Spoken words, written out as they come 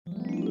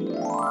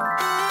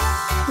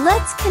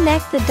Let's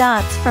connect the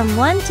dots from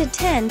 1 to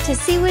 10 to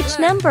see which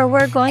number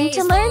we're going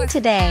to learn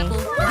today.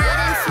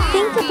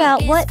 Think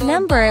about what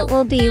number it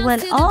will be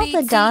when all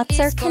the dots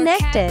are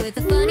connected.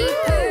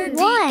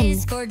 1,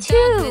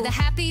 2,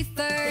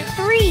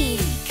 3,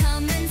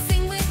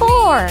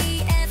 4,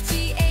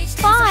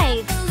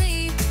 5,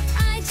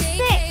 6,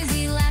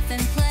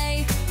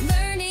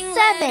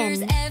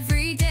 7,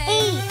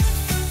 8,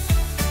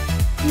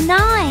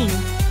 9,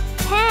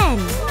 10.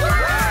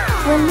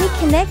 When we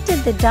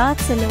connected the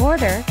dots in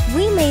order,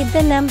 we made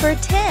the number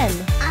 10.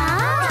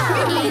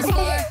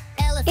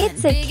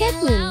 It's a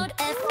kitten.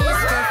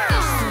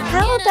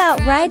 How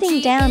about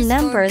writing down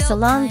numbers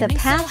along the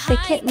path the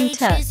kitten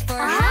took?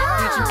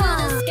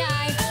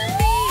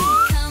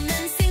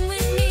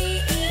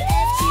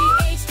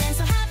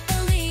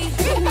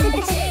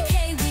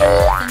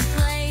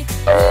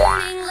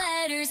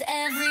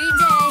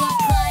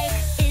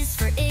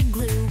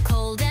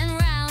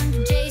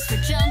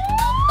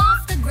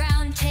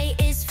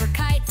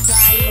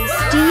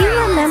 Do you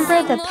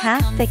remember the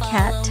path the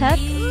cat took?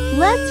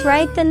 Let's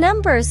write the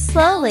numbers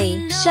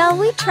slowly. Shall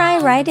we try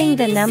writing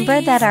the number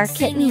that our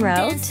kitten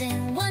wrote?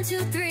 1, 2,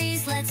 3,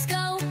 let's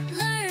go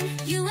learn.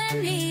 You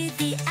and me,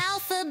 the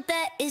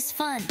alphabet is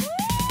fun.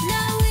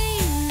 Now we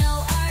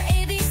know our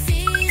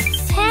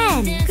ABCs.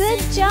 10.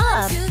 Good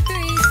job. 1, 2,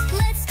 3,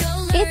 let's go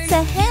learn. It's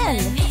a hen.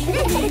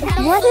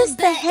 What is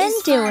the hen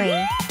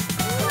doing?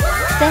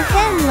 The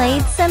hen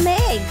laid some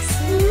eggs.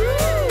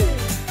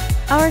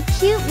 Our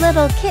cute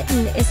little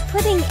kitten is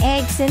putting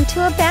eggs into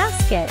a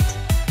basket.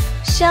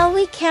 Shall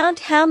we count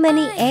how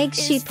many eggs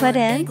she put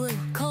in?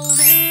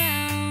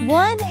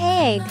 1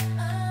 egg,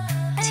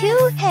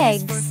 2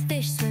 eggs,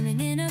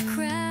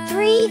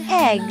 3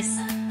 eggs,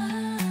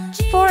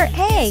 4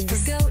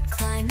 eggs,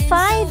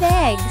 5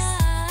 eggs,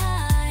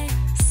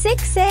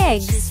 6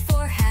 eggs,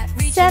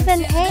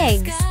 7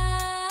 eggs,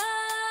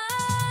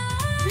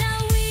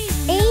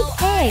 8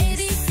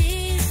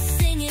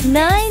 eggs,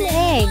 9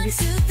 eggs,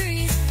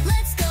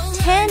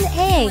 10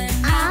 eggs.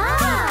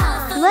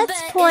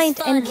 Let's point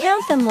and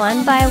count them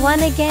one by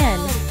one again.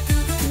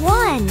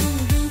 1,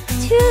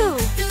 2,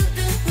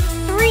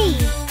 3,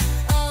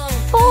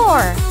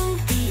 4,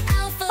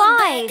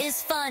 5,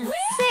 6,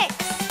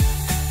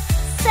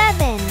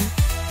 7,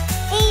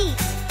 8,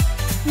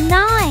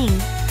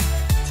 9,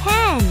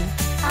 10.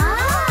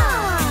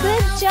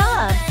 Good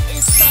job!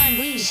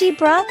 She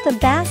brought the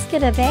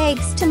basket of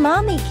eggs to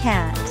Mommy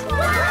Cat.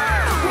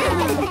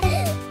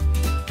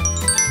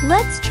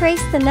 Let's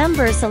trace the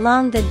numbers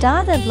along the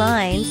dotted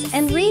lines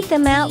and read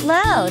them out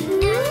loud.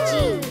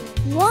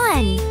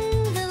 1.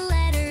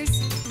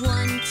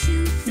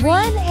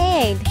 1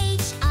 egg.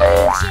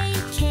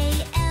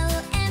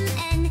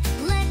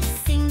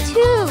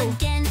 2.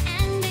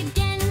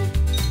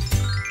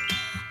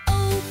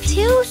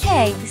 2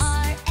 eggs.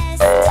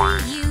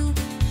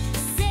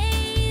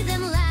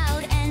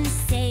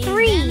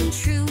 3.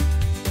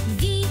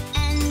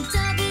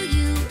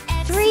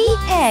 3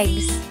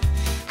 eggs.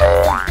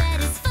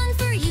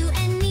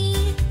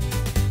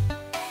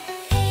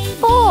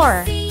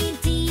 4.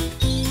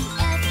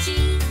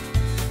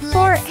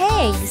 4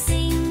 eggs.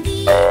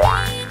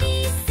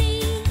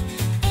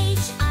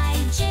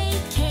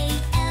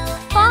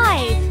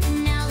 5.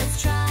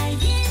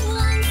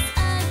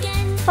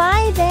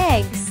 5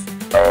 eggs.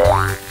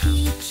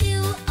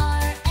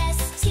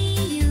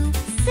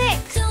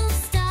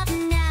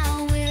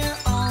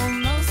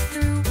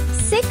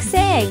 6. 6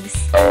 eggs.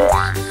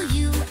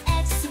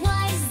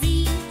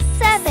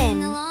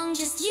 7.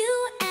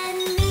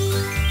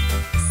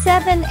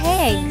 7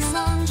 eggs.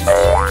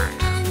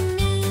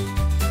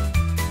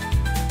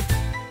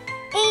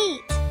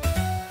 8.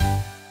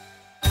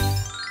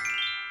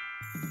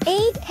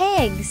 8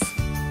 eggs.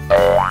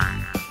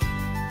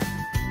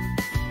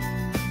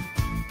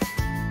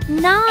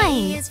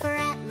 9.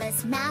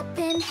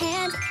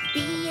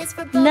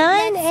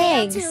 Nine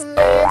eggs.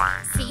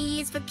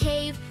 C is for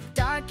cave,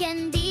 dark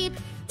and deep.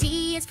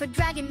 D is for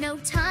dragon, no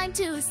time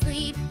to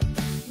sleep.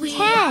 We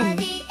 10. are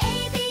the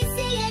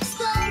ABC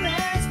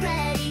Explorers,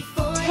 ready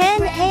for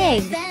 10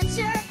 eggs.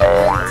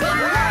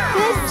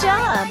 Good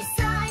job!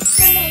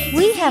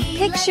 We have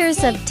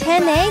pictures of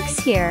 10 eggs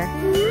here.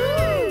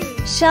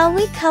 Shall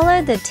we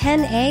color the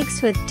 10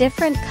 eggs with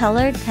different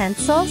colored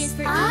pencils?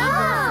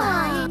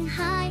 Flying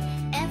high.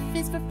 F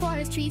is for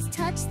forest, trees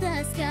touch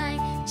the sky.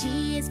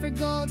 G is for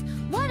gold,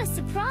 what a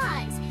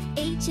surprise.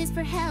 H is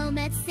for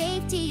helmet,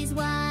 safety's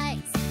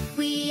wise.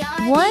 We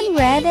are 1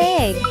 red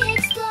egg. ABC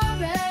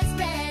Explorers,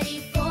 ready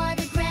for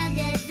the grand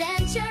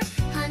adventure.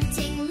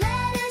 Hunting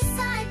letters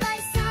side by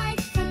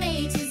side, from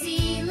A to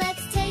Z,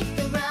 let's take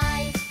the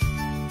ride.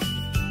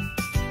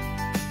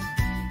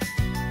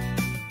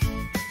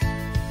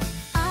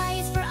 I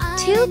is for eye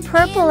 2 and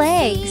purple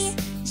can't eggs. see.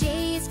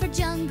 J is for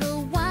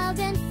jungle, wild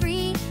and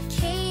free.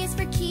 K is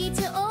for key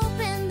to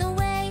open the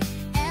way.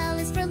 L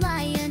is for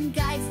lion,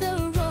 guides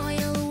the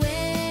royal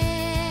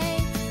way.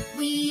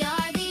 We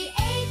are the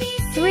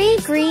ABC 3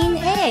 green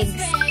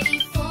eggs. ready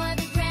for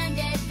the grand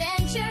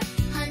adventure.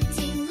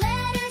 Hunting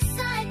letters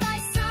side by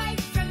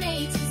side, from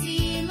A to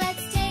Z,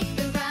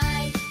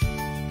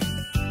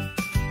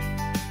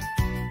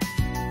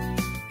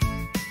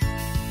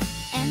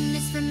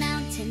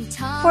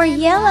 for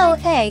yellow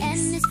N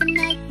eggs. is for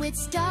night with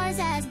stars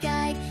as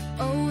guide.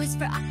 O is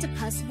for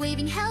octopus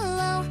waving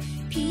hello.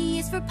 P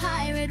is for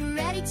pirate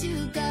ready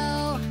to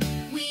go.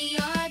 We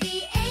are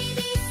the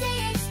ABC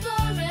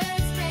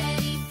Explorers,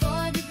 ready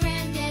for the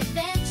grand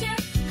adventure.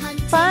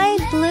 Hunting 5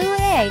 blue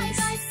letters eggs.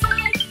 side by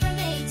side from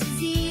A to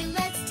Z.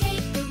 Let's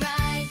take the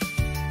ride.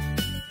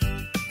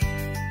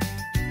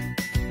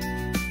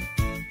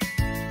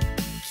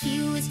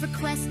 Q is for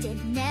quest,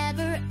 it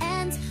never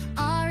ends.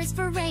 R is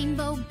for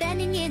rainbow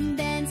bending in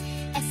bends.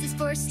 S is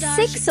for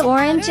starship 6 to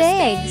orange outer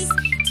eggs.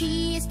 space.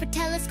 T is for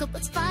telescope,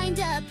 let's find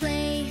a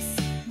place.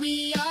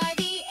 We are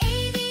the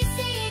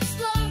ABC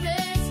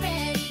Explorers,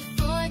 ready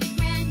for the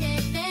grand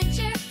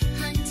adventure.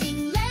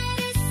 Hunting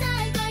letters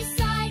side by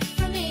side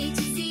from A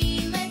to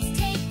Z. Let's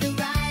take the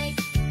ride.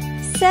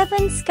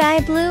 7 sky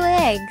blue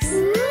eggs.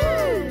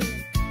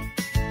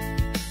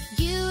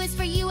 U is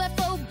for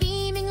UFO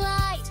beaming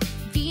light.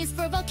 V is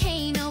for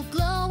volcano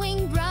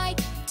glowing bright.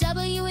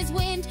 W is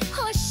wind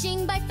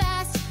pushing by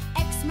fast.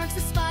 X marks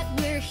the spot,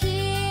 we're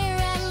here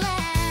at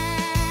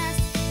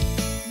last.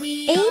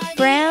 We 8 are the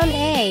brown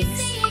ABC eggs.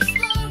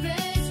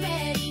 Explorers,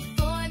 ready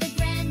for the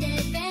grand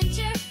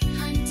adventure.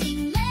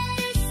 Hunting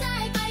letters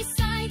side by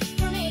side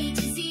from A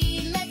to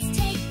Z. Let's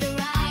take the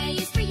ride. I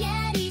is for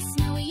Yeti,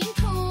 snowy and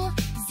cool.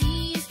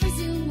 Z is for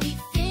Zoom, we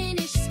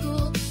finished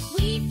school.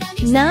 We found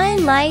each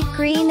 9 light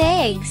green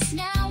eggs.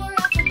 now we're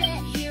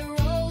alphabet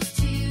heroes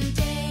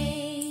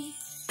today.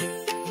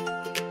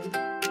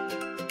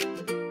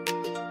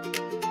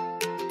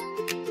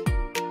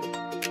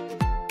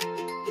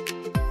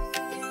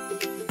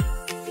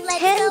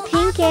 10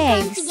 pink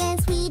eggs.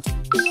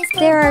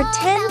 There are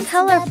 10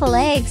 colorful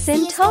eggs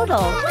in total.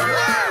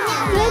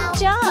 Good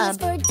job!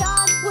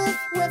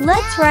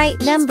 Let's write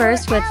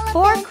numbers with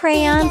 4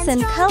 crayons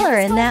and color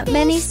in that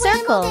many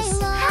circles.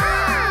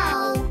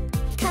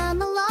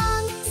 Come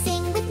along,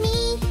 sing with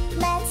me.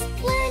 Let's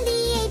learn the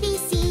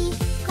ABC.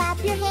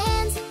 Clap your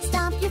hands,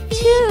 stomp your feet.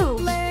 2.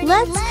 Learning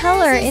Let's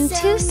color letters in is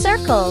 2 so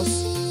circles.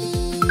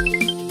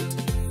 neat.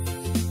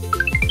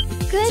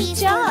 Good T is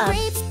for job!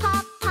 grapes,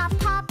 pop, pop,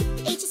 pop.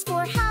 H is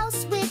for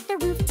house with a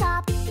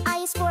rooftop. I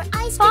is for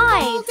ice cream,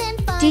 5. cold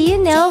and fun. Do you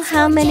know T is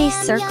how for many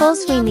jam, circles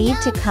yum, we yum, need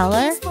to yum.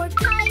 color? E is for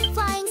kite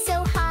flying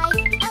so high.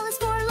 L is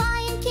for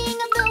lion, king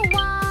of the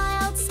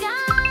wild sky.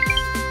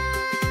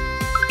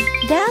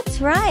 That's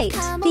right.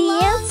 Come The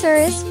along, answer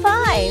is sing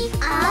 5. with me.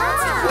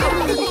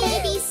 Learn the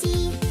ABC.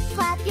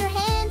 Clap your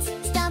hands,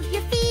 stomp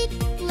your feet.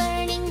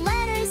 Learning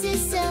letters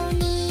is so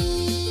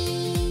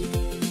neat.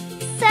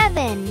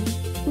 7.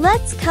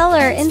 Let's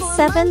color in For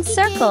 7 monkey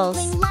circles.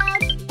 giggling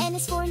loud. N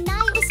is for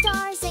night with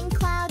stars and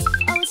clouds.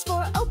 O is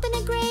for open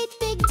a great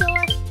big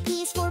door.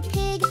 P is for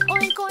pig,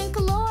 oink oink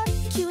galore.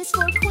 Q is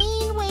for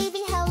queen,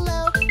 waving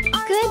hello. R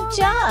is Good for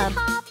job. rabbit,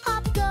 hop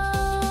hop go.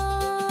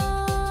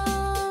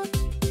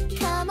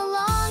 Come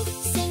along,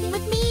 sing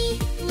with me.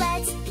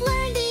 Let's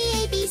learn the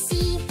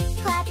ABC.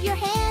 Clap your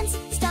hands,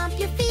 stomp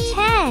your feet.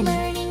 10.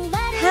 Learning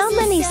letters How is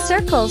many so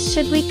circles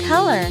should we neat.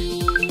 color?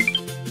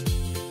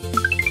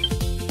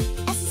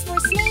 S is for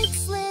snake,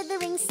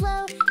 slithering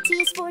slow. T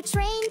is for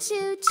train,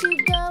 choo choo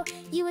go.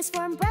 U is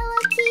for umbrella,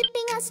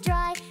 keeping us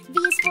dry. V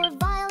is for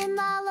violin,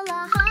 la la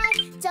la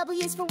hi.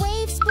 W is for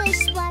wave, splish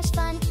splash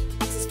fun.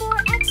 X is for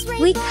X-ray.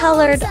 We balls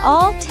colored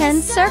all under the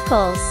 10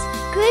 circles.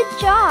 sun. Good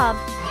job!